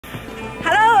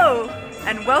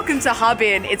And welcome to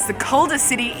Harbin. It's the coldest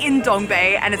city in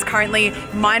Dongbei and it's currently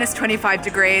minus 25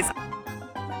 degrees.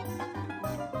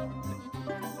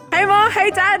 Hey Mom,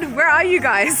 hey Dad, where are you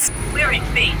guys? We're in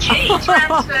Fiji, it's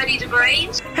around 30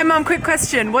 degrees. Hey Mom, quick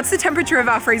question. What's the temperature of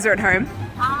our freezer at home?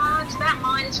 It's about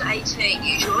minus 18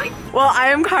 usually. Well, I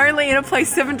am currently in a place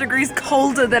 7 degrees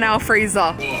colder than our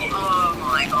freezer. Oh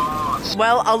my gosh.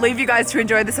 Well, I'll leave you guys to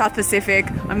enjoy the South Pacific.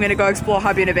 I'm gonna go explore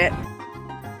Harbin a bit.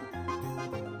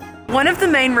 One of the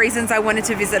main reasons I wanted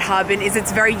to visit Harbin is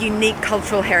its very unique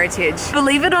cultural heritage.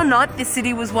 Believe it or not, this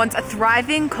city was once a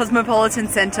thriving cosmopolitan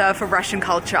center for Russian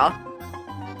culture.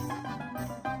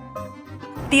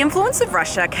 The influence of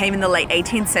Russia came in the late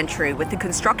 18th century with the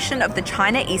construction of the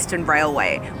China Eastern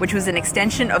Railway, which was an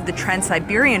extension of the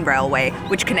Trans-Siberian Railway,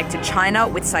 which connected China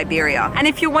with Siberia. And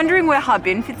if you're wondering where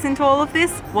Harbin fits into all of this,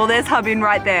 well, there's Harbin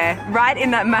right there, right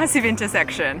in that massive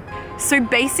intersection. So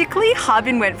basically,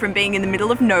 Harbin went from being in the middle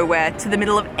of nowhere to the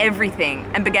middle of everything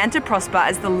and began to prosper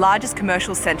as the largest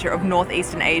commercial center of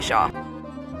northeastern Asia.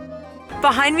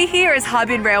 Behind me here is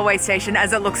Harbin Railway Station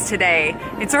as it looks today.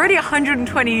 It's already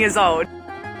 120 years old.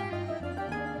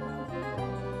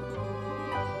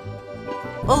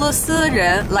 俄罗斯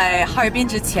人来哈尔滨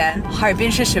之前，哈尔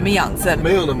滨是什么样子？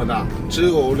没有那么大，只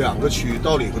有2个区，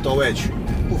道里和道外区，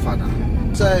不发达。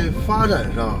在发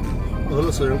展上，俄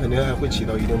罗斯人肯定还会起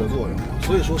到一定的作用。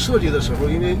所以说设计的时候，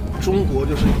因为中国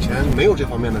就是以前没有这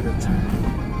方面的人才，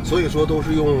所以说都是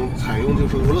采用就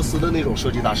是俄罗斯的那种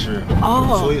设计大师。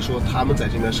所以说他们在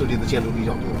这边设计的建筑比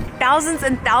较多。 Thousands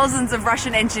and thousands of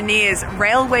Russian engineers,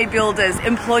 railway builders,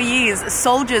 employees,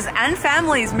 soldiers and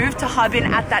families moved to Harbin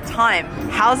at that time.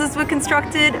 Houses were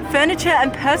constructed, furniture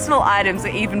and personal items were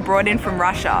even brought in from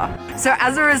Russia. So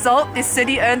as a result, this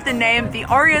city earned the name the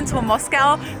Oriental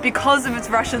Moscow because of its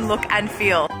Russian look and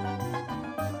feel.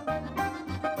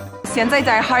 现在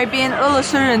在哈尔滨，俄罗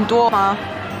斯人多吗？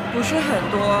 不是很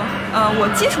多，我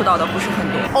接触到的不是很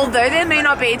多。 Although there may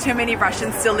not be too many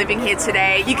Russians still living here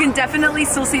today, you can definitely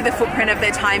still see the footprint of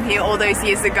their time here all those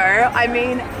years ago. I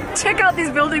mean, check out this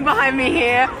building behind me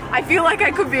here. I feel like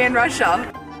I could be in Russia.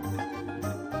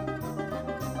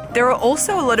 There are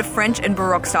also a lot of French and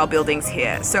Baroque style buildings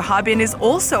here, so Harbin is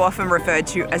also often referred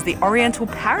to as the Oriental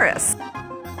Paris.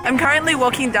 I'm currently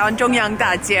walking down Zhongyang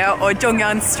Dajie or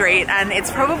Zhongyang Street, and it's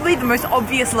probably the most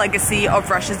obvious legacy of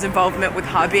Russia's involvement with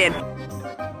Harbin.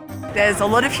 There's a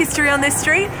lot of history on this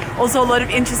street, also a lot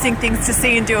of interesting things to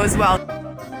see and do as well.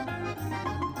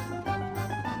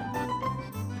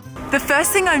 The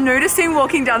first thing I'm noticing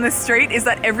walking down this street is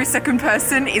that every second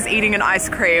person is eating an ice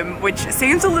cream, which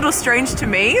seems a little strange to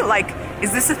me. Like,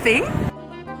 is this a thing?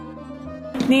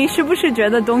 你是不是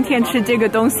觉得冬天吃这个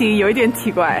东西有一点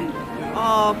奇怪？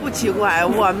 哦，不奇怪，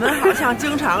我们好像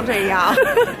经常这样。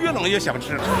越冷越想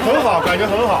吃，很好，感觉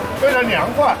很好，非常凉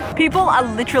快。 People are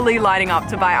literally lining up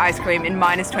to buy ice cream in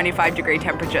minus 25 degree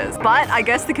temperatures. But I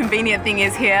guess the convenient thing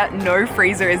is here, no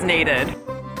freezer is needed.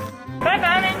 拜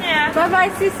拜，美女。拜拜，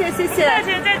谢谢，谢谢。再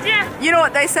见，再见。 You know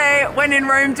what they say, when in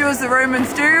Rome, do as the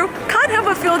Romans do. Can't help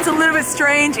but feel it's a little bit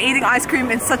strange eating ice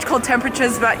cream in such cold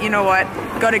temperatures, but you know what?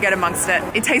 Gotta get amongst it.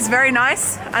 It tastes very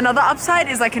nice. Another upside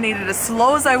is I can eat it as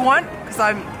slow as I want, because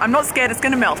I'm not scared it's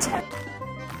gonna melt.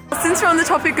 Since we're on the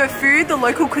topic of food, the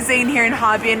local cuisine here in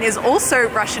Harbin is also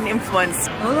Russian influenced.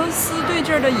 俄罗斯对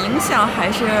这儿的影响还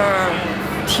是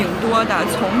挺多的，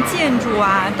从建筑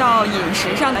啊到饮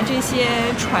食上的这些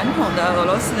传统的俄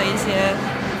罗斯的一些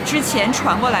之前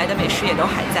传过来的美食也都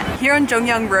还在。 Here on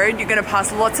Zhongyang Road, you're gonna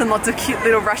pass lots and lots of cute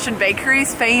little Russian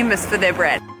bakeries famous for their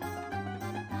bread.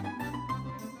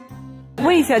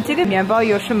 问一下，这个面包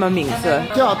有什么名字？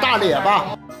叫大列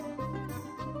巴。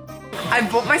 I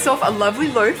bought myself a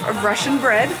lovely loaf of Russian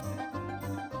bread.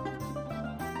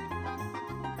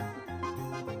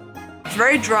 It's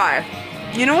very dry.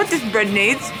 You know what this bread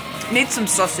needs? It needs some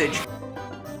sausage.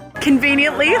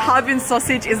 Conveniently, Harbin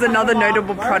sausage is another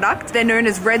notable product. They're known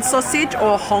as red sausage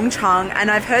or hongchang,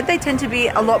 and I've heard they tend to be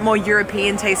a lot more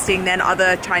European tasting than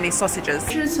other Chinese sausages.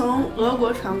 是从俄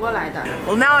国传过来的。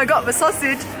 Well, now I got my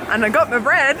sausage and I got my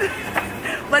bread.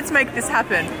 Let's make this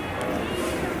happen.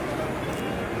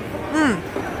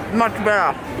 Much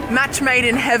better. Match made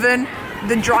in heaven.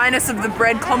 The dryness of the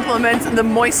bread complements the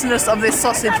moistness of this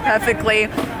sausage perfectly.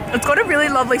 It's got a really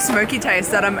lovely smoky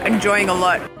taste that I'm enjoying a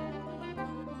lot.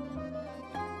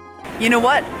 You know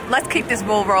what? Let's keep this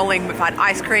ball rolling. We've had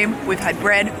ice cream, we've had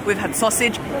bread, we've had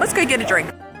sausage. Let's go get a drink.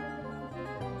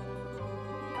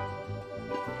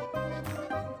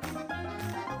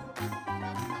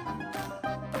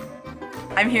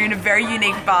 I'm here in a very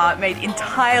unique bar made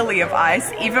entirely of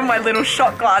ice. Even my little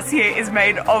shot glass here is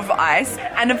made of ice.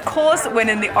 And of course, when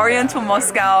in the Oriental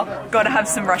Moscow, gotta have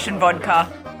some Russian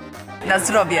vodka. Na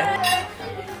zdrowie.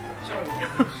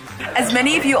 As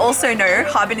many of you also know,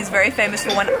 Harbin is very famous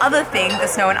for one other thing, the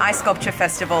Snow and Ice Sculpture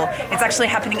Festival. It's actually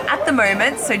happening at the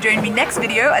moment, so join me next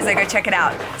video as I go check it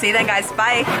out. See you then, guys.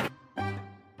 Bye.